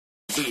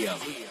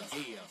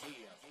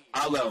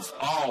I love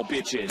all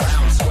bitches.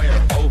 Round,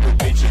 square, over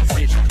bitches.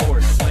 Rich,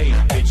 poor, slave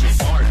bitches.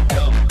 Smart,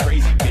 dumb,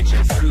 crazy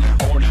bitches. True,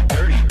 horny,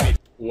 dirty bitches.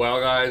 Well,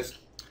 guys,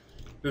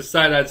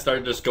 decided I'd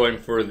start just going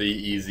for the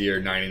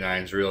easier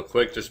 99s real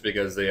quick, just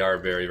because they are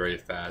very, very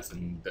fast.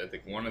 And I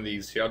think one of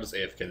these here, I'll just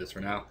AFK this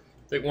for now.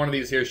 I think one of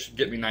these here should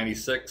get me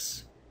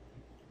 96.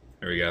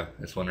 There we go.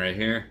 This one right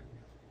here.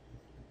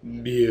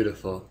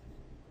 Beautiful.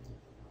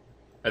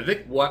 I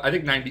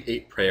think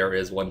 98 prayer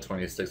is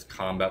 126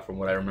 combat from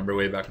what I remember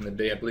way back in the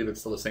day. I believe it's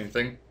still the same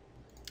thing.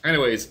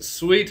 Anyways,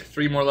 sweet.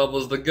 3 more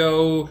levels to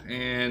go,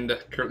 and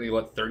currently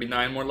what,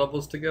 39 more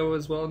levels to go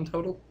as well in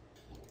total.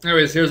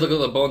 Anyways, here's a look at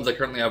the bones I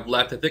currently have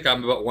left. I think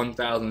I'm about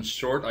 1,000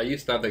 short. I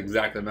used to have the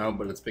exact amount,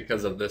 but it's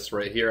because of this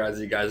right here. As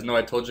you guys know,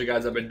 I told you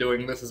guys I've been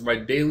doing this as my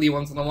daily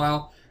once in a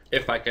while,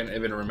 if I can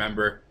even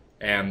remember.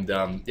 And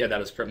yeah,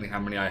 that is currently how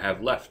many I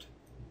have left.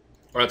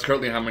 Or that's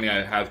currently how many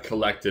I have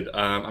collected.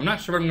 I'm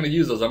not sure if I'm going to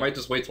use those. I might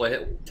just wait till I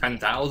hit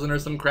 10,000 or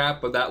some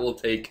crap, but that will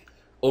take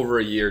over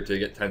a year to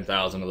get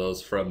 10,000 of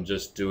those from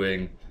just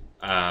doing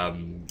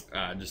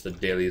just a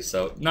daily.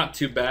 So not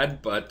too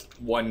bad, but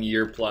 1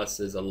 year plus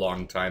is a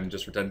long time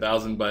just for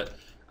 10,000. But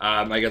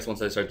I guess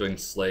once I start doing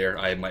Slayer,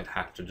 I might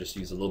have to just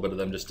use a little bit of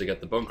them just to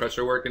get the Bone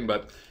Crusher working.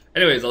 But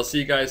anyways, I'll see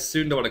you guys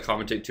soon. Don't want to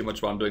commentate too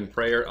much while I'm doing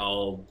prayer.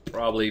 I'll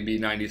probably be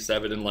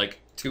 97 in like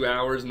 2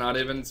 hours, not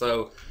even.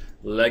 So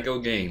Lego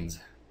games.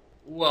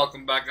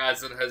 Welcome back,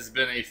 guys. It has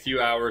been a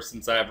few hours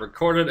since I have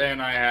recorded, and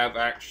I have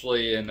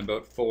actually in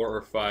about 4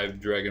 or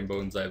 5 Dragon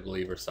Bones, I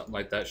believe, or something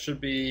like that.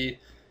 Should be,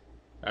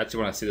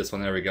 actually when I see this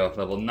one, there we go.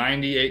 Level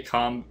 98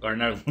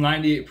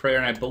 98 prayer,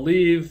 and I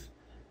believe,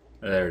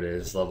 there it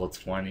is, level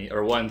 20,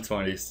 or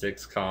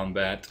 126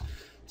 combat.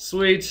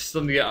 Sweet. So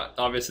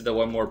obviously the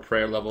one more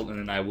prayer level, and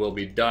then I will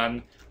be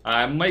done.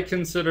 I might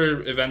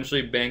consider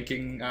eventually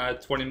banking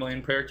 20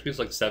 million prayer experience,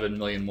 like 7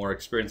 million more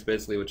experience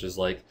basically, which is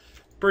like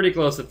pretty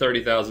close to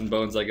 30,000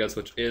 bones, I guess,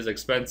 which is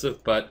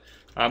expensive. But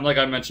like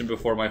I mentioned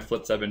before, my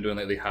flips I've been doing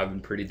lately have been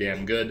pretty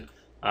damn good.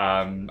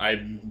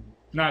 I'm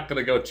not going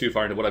to go too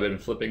far into what I've been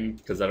flipping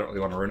because I don't really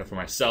want to ruin it for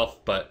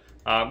myself. But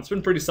it's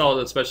been pretty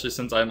solid, especially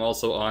since I'm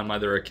also on my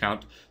other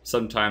account.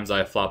 Sometimes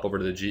I flop over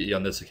to the GE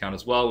on this account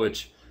as well,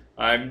 which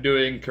I'm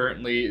doing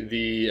currently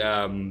the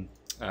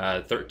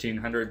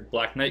 1,300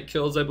 Black Knight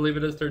kills, I believe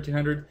it is,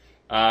 1,300.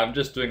 I'm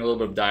just doing a little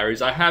bit of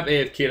diaries. I have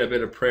AFK'd a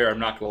bit of prayer, I'm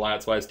not going to lie,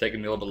 that's why it's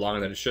taking me a little bit longer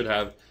than it should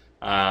have.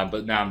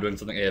 But now I'm doing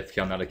something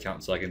AFK on that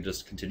account so I can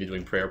just continue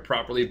doing prayer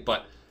properly.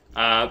 But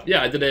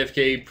yeah, I did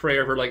AFK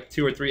prayer for like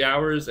 2 or 3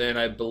 hours, and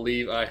I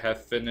believe I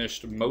have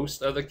finished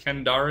most of the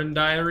Kendaran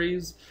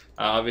diaries.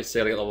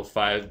 Obviously I get level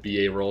 5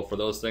 BA roll for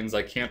those things.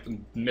 I camped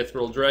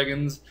Mithril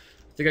Dragons.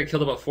 I think I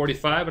killed about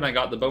 45, and I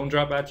got the bone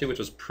drop actually, which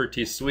was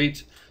pretty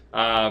sweet.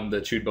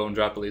 The chewed bone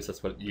drop, at least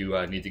that's what you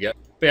need to get.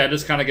 But yeah, I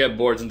just kind of get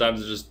bored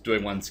sometimes of just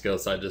doing one skill,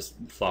 so I just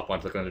flop on,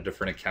 click on a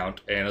different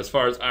account. And as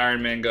far as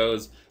Iron Man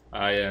goes,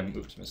 I am,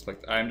 oops,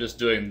 misclicked. I'm just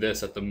doing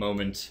this at the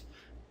moment.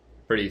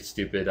 Pretty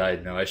stupid, I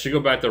know. I should go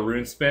back to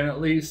RuneSpan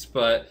at least,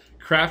 but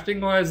crafting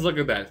wise, look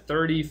at that,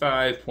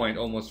 35 point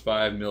almost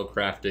 5 mil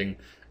crafting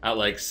at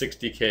like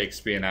 60k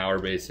XP an hour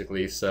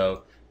basically.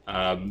 So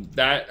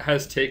that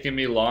has taken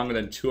me longer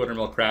than 200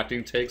 mil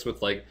crafting takes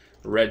with like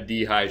red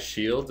D-high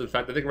shields. In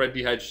fact, I think red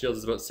D-high shields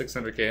is about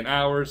 600k an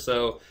hour,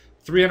 so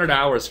 300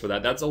 hours for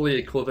that. That's only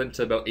equivalent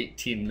to about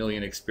 18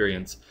 million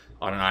experience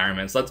on an Iron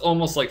Man. So that's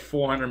almost like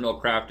 400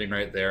 mil crafting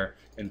right there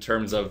in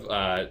terms of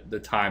the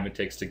time it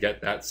takes to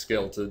get that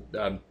skill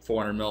to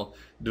 400 mil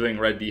doing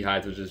red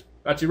D-hides, which is,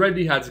 actually red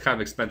D-hides are kind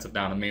of expensive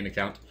now on a main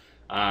account.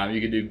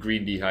 You can do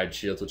green D-hide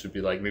shields, which would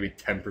be like maybe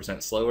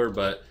 10% slower,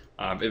 but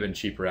even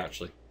cheaper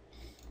actually.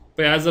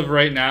 But as of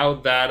right now,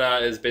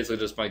 that is basically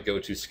just my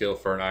go-to skill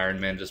for an Iron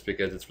Man, just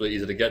because it's really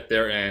easy to get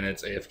there and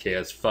it's AFK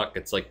as fuck.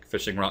 It's like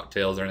fishing rock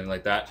tails or anything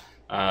like that.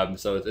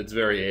 So it's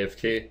very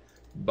AFK.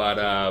 But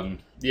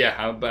yeah,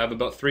 I have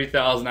about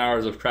 3,000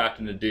 hours of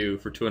crafting to do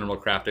for 200 mil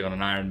crafting on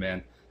an Iron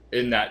Man,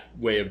 in that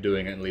way of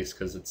doing it at least,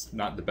 because it's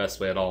not the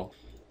best way at all.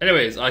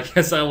 Anyways, I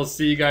guess I will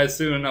see you guys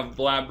soon. Enough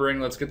blabbering.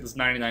 Let's get this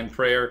 99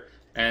 prayer,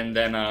 and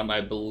then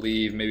I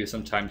believe maybe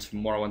sometime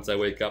tomorrow once I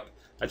wake up.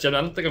 Actually,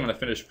 I don't think I'm going to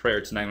finish prayer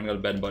tonight. I'm going to go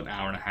to bed in about an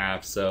hour and a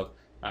half, so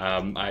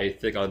I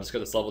think I'll just get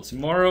this level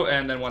tomorrow,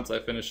 and then once I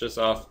finish this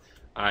off,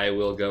 I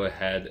will go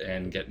ahead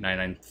and get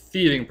 99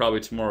 thieving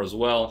probably tomorrow as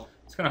well.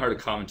 It's kind of hard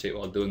to commentate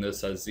while doing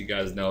this, as you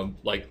guys know,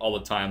 like all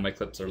the time my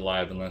clips are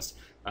live unless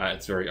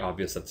it's very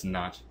obvious that's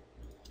not.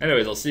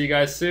 Anyways, I'll see you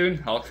guys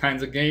soon. All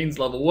kinds of gains,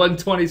 level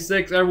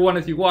 126. Everyone,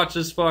 if you watch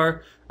this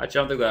far, actually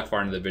I don't think that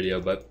far into the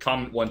video, but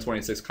comment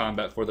 126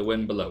 combat for the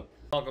win below.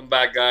 Welcome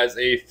back, guys.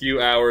 A few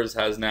hours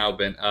has now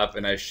been up,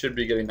 and I should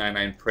be getting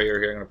 99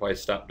 prayer here. I'm going to probably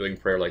stop doing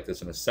prayer like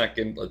this in a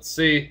second. Let's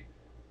see.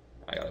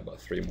 I got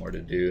about 3 more to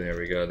do. There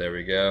we go, there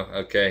we go.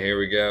 Okay, here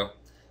we go.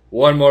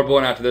 1 more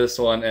bone after this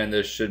one, and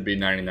this should be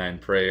 99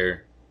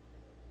 prayer.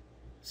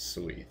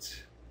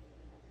 Sweet.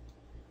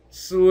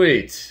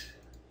 Sweet.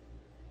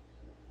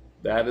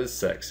 That is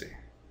sexy.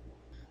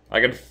 I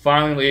can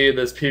finally leave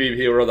this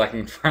PvP world. I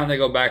can finally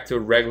go back to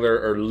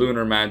regular or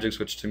lunar magics,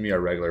 which to me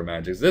are regular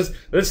magics.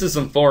 This is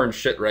some foreign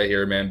shit right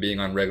here, man, being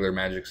on regular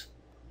magics.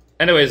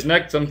 Anyways,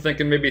 next I'm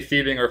thinking maybe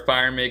thieving or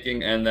fire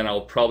making, and then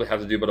I'll probably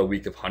have to do about a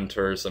week of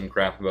hunter or some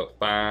crap, about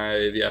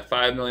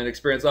 5 million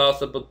experience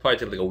also, but probably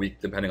take like a week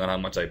depending on how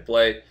much I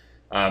play.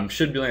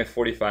 Should be only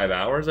 45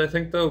 hours, I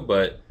think, though,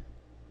 but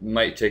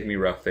might take me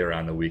roughly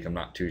around a week. I'm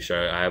not too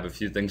sure. I have a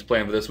few things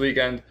planned for this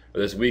weekend,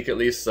 or this week at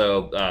least,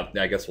 so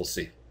I guess we'll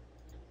see.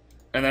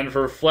 And then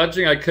for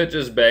fletching, I could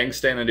just bang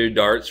stand and do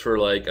darts for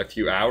like a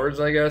few hours,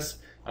 I guess.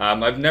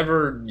 I've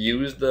never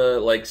used the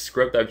like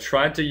script. I've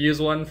tried to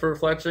use one for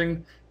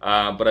fletching,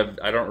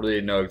 but I don't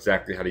really know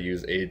exactly how to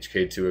use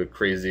AHK to a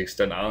crazy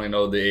extent. I only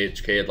know the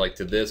AHK like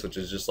to this, which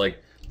is just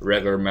like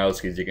regular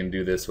mouse keys. You can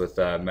do this with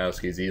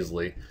mouse keys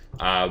easily.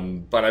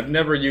 But I've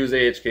never used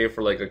AHK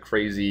for like a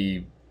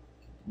crazy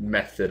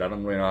method. I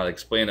don't really know how to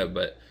explain it,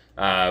 but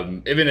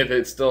even if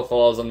it still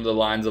falls under the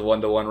lines of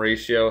 1-to-1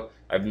 ratio,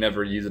 I've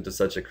never used it to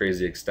such a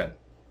crazy extent.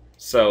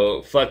 So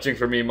fletching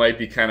for me might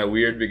be kind of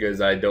weird because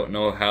I don't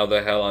know how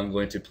the hell I'm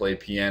going to play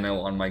piano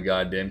on my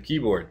goddamn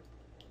keyboard.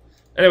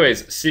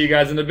 Anyways, see you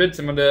guys in a bit.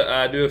 I'm going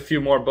to do a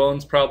few more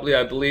bones probably.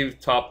 I believe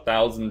top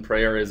 1000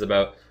 prayer is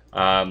about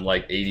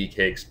like 80k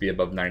XP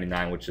above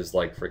 99, which is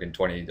like freaking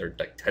 20 or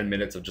like 10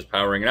 minutes of just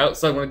powering it out.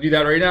 So I'm going to do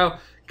that right now,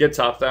 get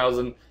top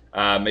 1000.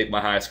 Make my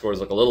high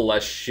scores look a little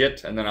less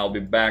shit, and then I'll be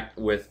back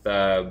with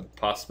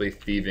possibly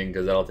thieving,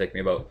 because that'll take me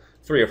about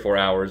 3 or 4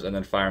 hours, and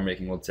then fire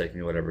making will take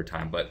me whatever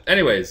time. But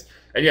anyways,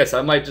 and yes,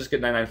 I might just get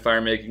 99 fire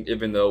making,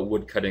 even though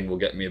wood cutting will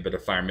get me a bit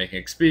of fire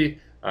making XP,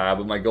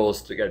 but my goal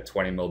is to get a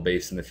 20 mil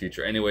base in the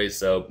future anyways,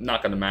 so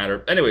not gonna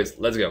matter. Anyways,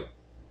 let's go.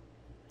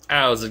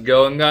 How's it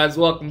going, guys?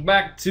 Welcome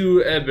back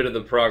to a bit of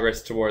the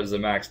progress towards the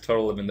max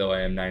total, even though I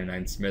am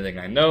 99 smithing,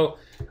 I know.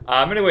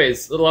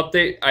 Anyways, little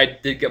update. I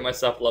did get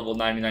myself level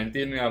 99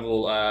 thieving. I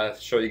will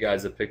show you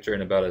guys a picture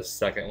in about a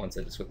second once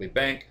I just quickly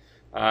bank.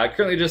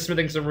 Currently just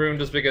smithing some room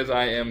just because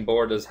I am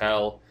bored as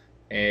hell,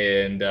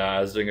 and I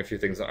was doing a few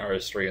things on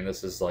RS3, and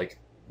this is like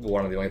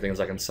one of the only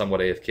things I can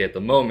somewhat AFK at the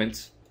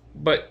moment.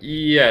 But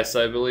yes,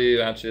 I believe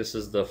actually this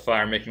is the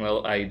fire making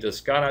level I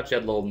just got. Actually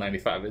had level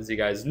 95, as you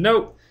guys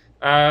know.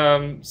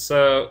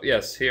 So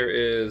yes, here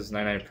is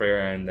 99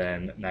 prayer and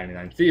then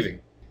 99 thieving.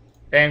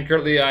 And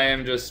currently I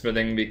am just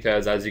smithing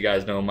because, as you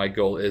guys know, my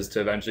goal is to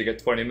eventually get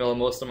 20 mil in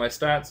most of my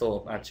stats.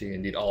 Well, actually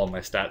indeed all of my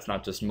stats,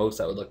 not just most.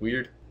 That would look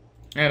weird.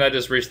 And I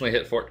just recently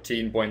hit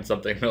 14 point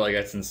something mil, I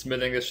guess, in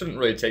smithing. This shouldn't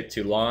really take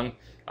too long.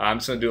 I'm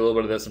just going to do a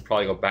little bit of this and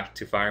probably go back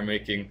to fire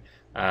making.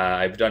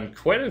 I've done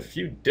quite a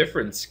few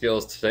different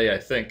skills today, I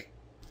think.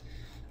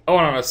 Oh,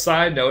 and on a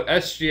side note,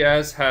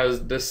 SGS has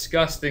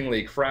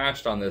disgustingly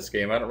crashed on this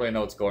game. I don't really know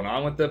what's going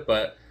on with it,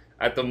 but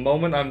at the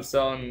moment I'm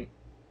selling...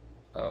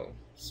 Oh,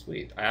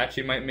 sweet. I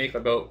actually might make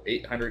about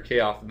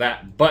 800k off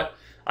that, but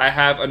I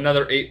have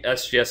another 8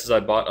 SGSs I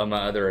bought on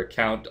my other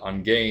account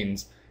on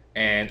Gains,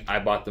 and I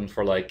bought them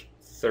for like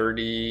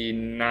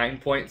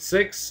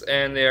 39.6,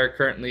 and they are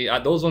currently...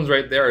 those ones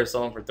right there are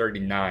selling for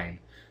 39.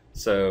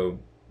 So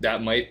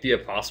that might be a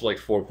possible like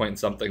 4 point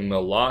something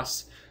mil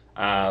loss.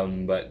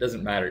 But it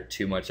doesn't matter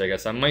too much, I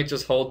guess. I might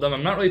just hold them.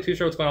 I'm not really too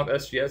sure what's going on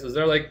with SGS. Is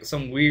there like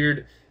some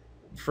weird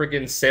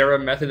freaking Sarah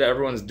method that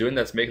everyone's doing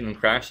that's making them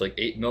crash like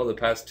 8 mil the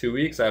past 2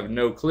 weeks? I have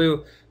no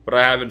clue, but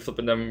I have been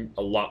flipping them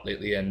a lot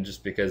lately, and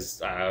just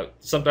because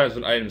sometimes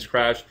when items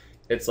crash,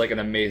 it's like an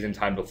amazing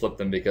time to flip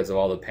them because of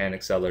all the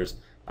panic sellers.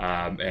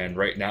 And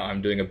right now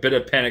I'm doing a bit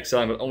of panic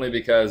selling, but only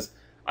because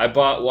I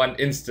bought one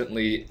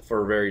instantly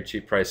for a very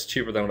cheap price,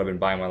 cheaper than what I've been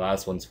buying my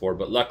last ones for,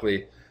 but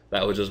luckily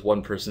that was just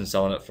one person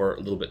selling it for a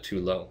little bit too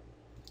low.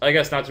 I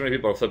guess not too many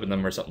people are flipping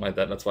them or something like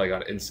that. That's why I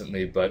got it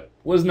instantly, but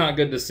was not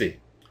good to see.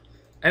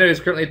 Anyways,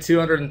 currently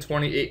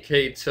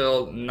 228k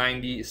till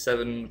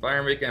 97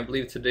 fire making. I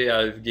believe today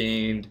I've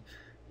gained,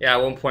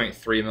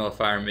 1.3 mil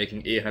fire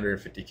making,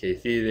 850k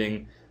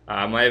thieving.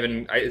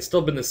 It's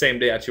still been the same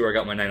day actually where I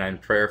got my 99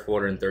 prayer,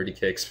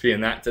 430k XP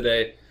in that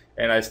today,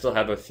 and I still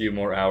have a few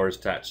more hours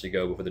to actually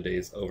go before the day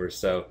is over.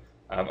 So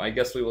I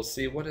guess we will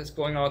see what is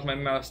going on with my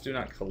mouse. Do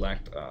not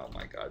collect. Oh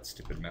my god,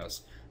 stupid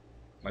mouse.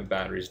 My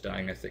battery's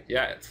dying, I think.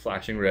 Yeah, it's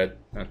flashing red.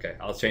 Okay,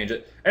 I'll change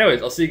it.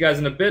 Anyways, I'll see you guys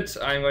in a bit.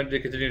 I'm going to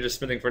continue just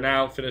smithing for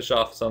now, finish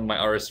off some of my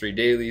RS3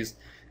 dailies,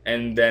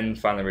 and then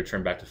finally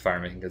return back to fire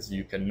making, because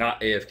you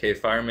cannot AFK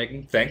fire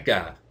making, thank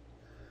God.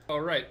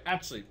 Alright,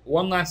 actually,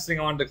 one last thing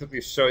I wanted to quickly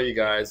show you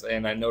guys,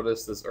 and I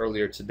noticed this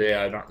earlier today,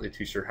 I'm not really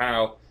too sure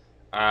how,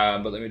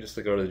 but let me just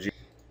go to the G.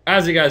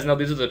 As you guys know,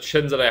 these are the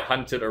chins that I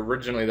hunted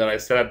originally that I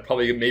said I'd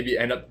probably maybe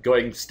end up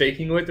going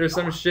staking with or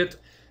some shit.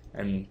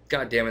 And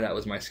god damn it, that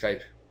was my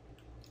Skype.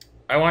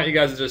 I want you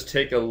guys to just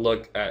take a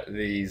look at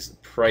these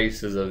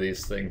prices of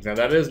these things. Now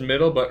that is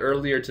middle, but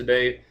earlier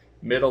today,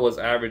 middle was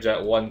average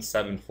at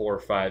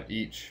 1,745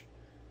 each.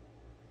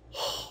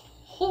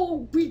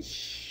 Holy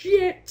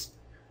shit!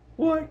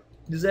 What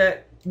is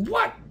that?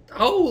 What?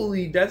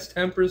 Holy, that's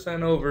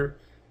 10% over.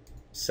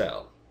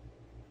 Sell.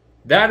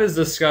 That is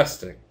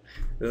disgusting.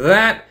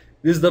 That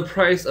is the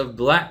price of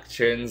black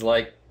chins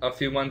like a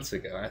few months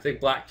ago. I think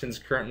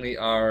Blacktons currently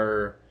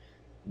are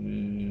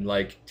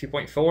like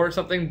 2.4 or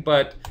something,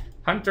 but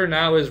Hunter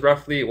now is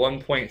roughly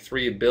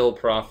 1.3 bill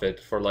profit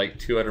for like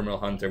 200 mil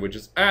Hunter, which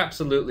is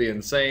absolutely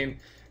insane.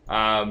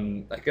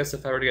 I guess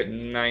if I were to get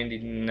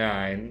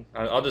 99,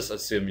 I'll just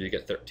assume you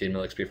get 13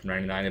 mil XP from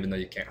 99, even though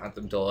you can't hunt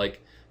them until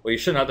like, well, you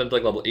shouldn't hunt them until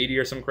like level 80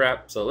 or some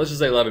crap. So let's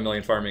just say 11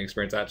 million farming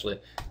experience actually.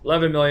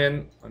 11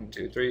 million, 1,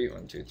 2, 3,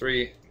 1, 2,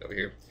 3, over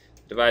here.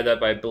 Divide that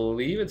by, I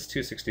believe it's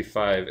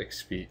 265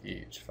 XP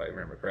each, if I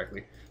remember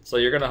correctly. So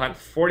you're gonna hunt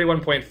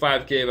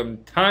 41.5k of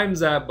them,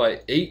 times that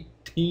by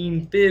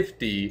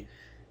 1850.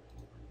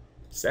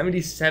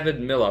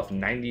 77 mil off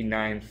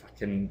 99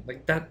 fucking,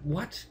 like that,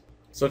 what?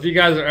 So if you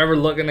guys are ever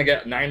looking to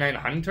get 99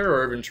 Hunter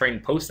or even train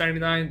post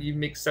 99, you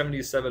make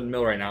 77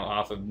 mil right now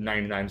off of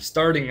 99,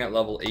 starting at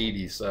level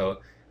 80. So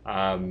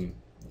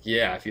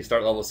yeah, if you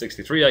start level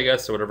 63, I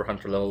guess, or whatever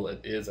Hunter level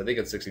it is, I think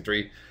it's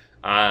 63,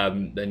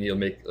 then you'll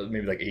make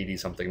maybe like 80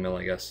 something mil,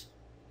 I guess.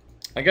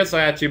 I guess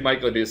I actually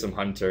might go do some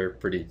Hunter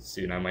pretty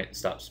soon. I might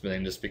stop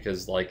spinning just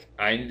because like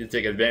I need to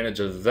take advantage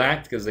of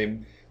that, because they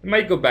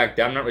might go back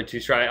down. I'm not really too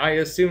sure. I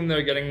assume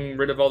they're getting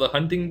rid of all the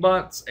hunting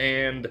bots,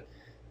 and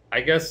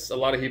I guess a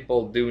lot of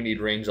people do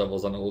need range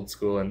levels on old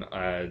school, and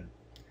I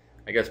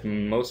guess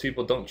most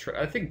people don't.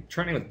 I think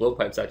training with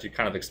blowpipe's actually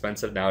kind of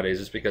expensive nowadays,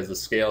 just because the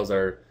scales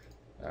are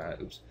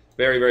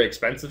very, very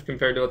expensive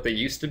compared to what they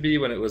used to be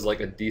when it was like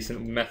a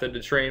decent method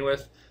to train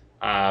with.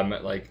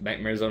 Like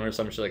Nightmare Zone or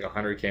some shit, like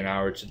 100k an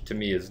hour, which to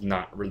me is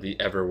not really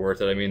ever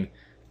worth it. I mean,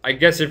 I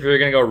guess if you're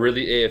gonna go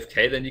really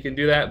AFK, then you can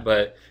do that,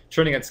 but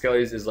training at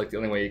Skellies is like the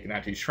only way you can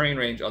actually train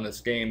range on this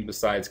game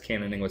besides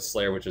cannoning with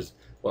Slayer, which is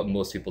what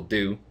most people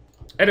do.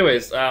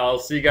 Anyways, I'll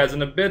see you guys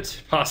in a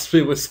bit,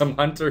 possibly with some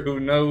Hunter, who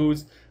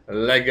knows.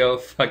 Lego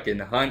fucking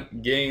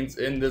hunt gains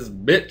in this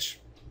bitch.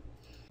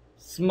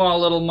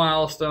 Small little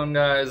milestone,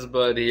 guys,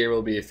 but here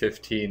will be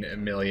 15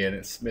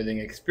 million smithing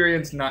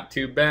experience. Not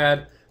too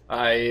bad.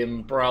 I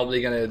am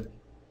probably gonna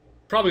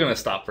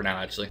stop for now,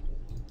 actually.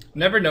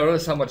 Never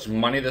noticed how much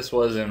money this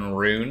was in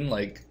Rune.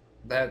 Like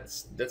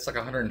that's like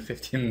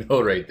 115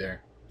 mil right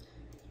there.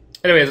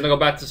 Anyways, I'm gonna go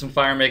back to some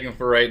fire making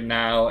for right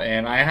now,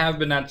 and I have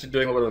been actually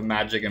doing a little bit of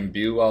magic and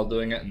Bew while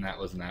doing it, and that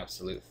was an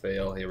absolute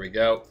fail. Here we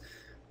go.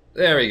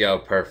 There we go,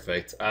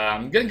 perfect.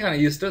 I'm getting kind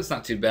of used to it. It's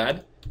not too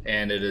bad,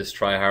 and it is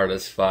try hard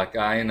as fuck.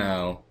 I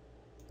know.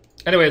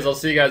 Anyways, I'll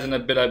see you guys in a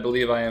bit. I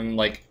believe I am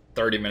like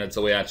 30 minutes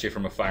away actually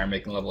from a fire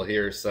making level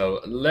here. So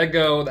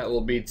Lego, that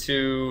will be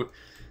 2,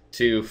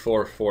 2,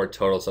 4, 4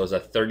 total. So it's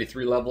at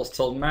 33 levels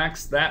till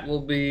max. That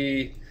will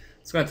be,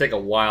 it's going to take a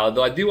while.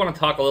 Though I do want to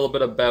talk a little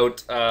bit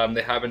about,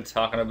 they have been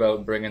talking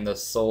about bringing the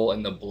soul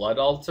and the blood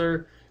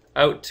altar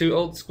out to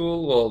old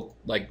school. Well,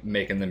 like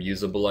making them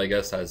usable, I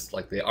guess, as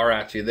like they are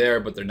actually there,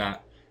 but they're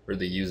not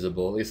really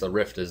usable. At least the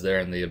rift is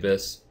there in the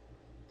abyss.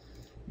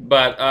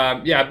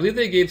 But yeah, I believe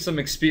they gave some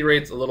XP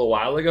rates a little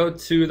while ago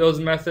to those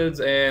methods,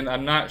 and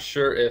I'm not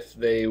sure if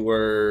they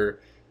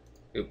were...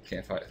 Oop,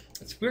 can't find it.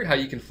 It's weird how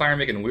you can fire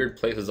make in weird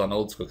places on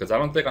old school, because I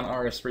don't think on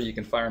RS3 you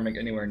can fire make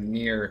anywhere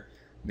near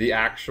the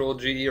actual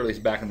GE, or at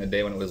least back in the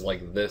day when it was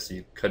like this,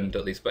 you couldn't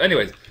at least. But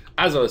anyways,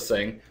 as I was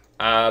saying,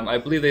 I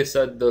believe they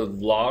said the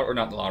law, or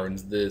not the law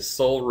runes, the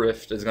soul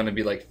rift is going to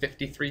be like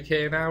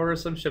 53k an hour or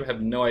some shit. I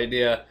have no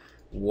idea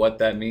what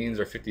that means,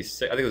 or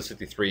 56, I think it was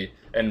 53,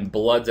 and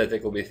bloods I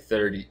think will be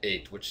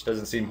 38, which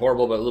doesn't seem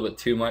horrible, but a little bit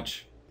too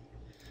much.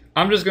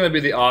 I'm just going to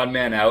be the odd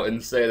man out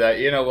and say that,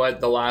 you know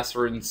what, the last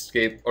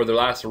RuneScape, or the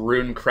last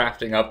rune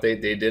crafting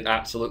update, they did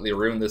absolutely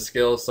ruin the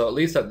skill, so at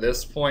least at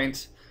this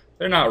point,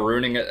 they're not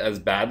ruining it as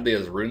badly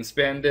as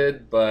RuneSpan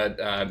did, but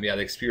yeah,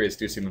 the XP rates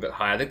do seem a bit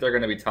high. I think they're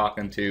going to be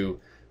talking to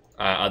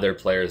other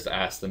players to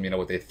ask them, you know,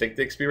 what they think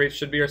the XP rate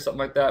should be or something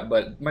like that,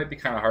 but it might be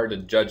kind of hard to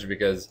judge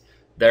because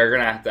they're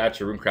going to have to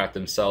actually runecraft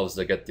themselves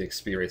to get the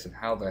XP rates, and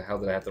how the hell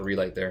did I have to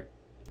relight there?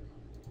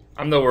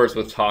 I'm the worst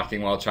with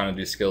talking while trying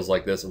to do skills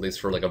like this, at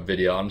least for like a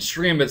video. On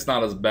stream it's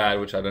not as bad,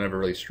 which I don't ever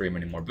really stream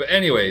anymore. But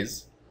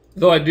anyways,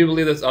 though I do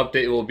believe this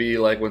update will be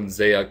like when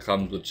Zaya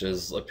comes, which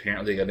is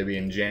apparently going to be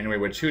in January,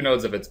 which who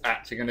knows if it's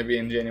actually going to be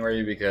in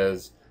January,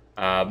 because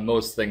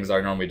most things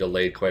are normally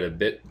delayed quite a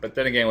bit. But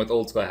then again, with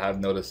old school, I have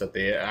noticed that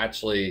they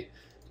actually...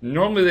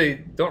 Normally they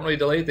don't really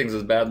delay things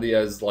as badly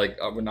as like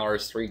when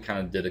RS3 kind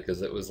of did it,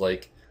 because it was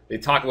like they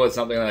talk about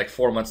something and like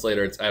 4 months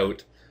later it's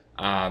out,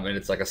 and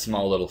it's like a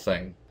small little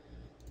thing.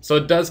 So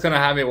it does kind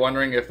of have me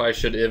wondering if I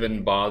should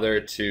even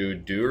bother to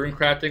do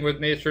runecrafting with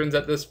nature runes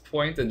at this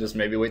point, and just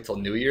maybe wait till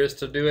New Year's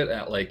to do it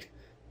at like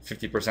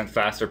 50%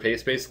 faster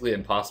pace basically,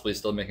 and possibly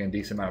still making a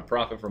decent amount of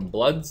profit from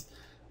bloods,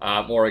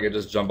 or I could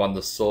just jump on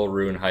the soul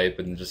rune hype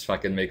and just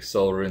fucking make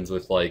soul runes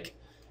with like,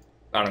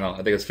 I don't know, I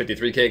think it's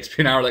 53k XP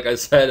an hour, like I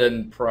said,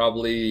 and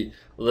probably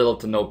little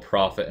to no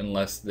profit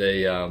unless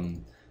they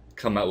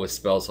come out with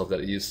spells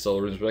that use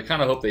soul runes. But I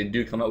kind of hope they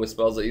do come out with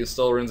spells that use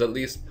soul runes at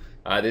least.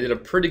 They did a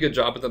pretty good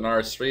job with the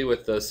RS3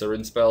 with the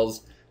Siren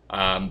spells,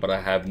 but I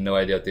have no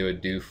idea what they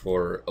would do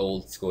for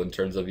old school in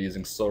terms of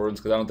using soul runes,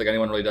 because I don't think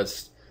anyone really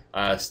does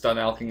stun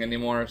alking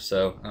anymore.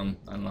 So I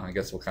don't know, I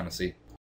guess we'll kind of see.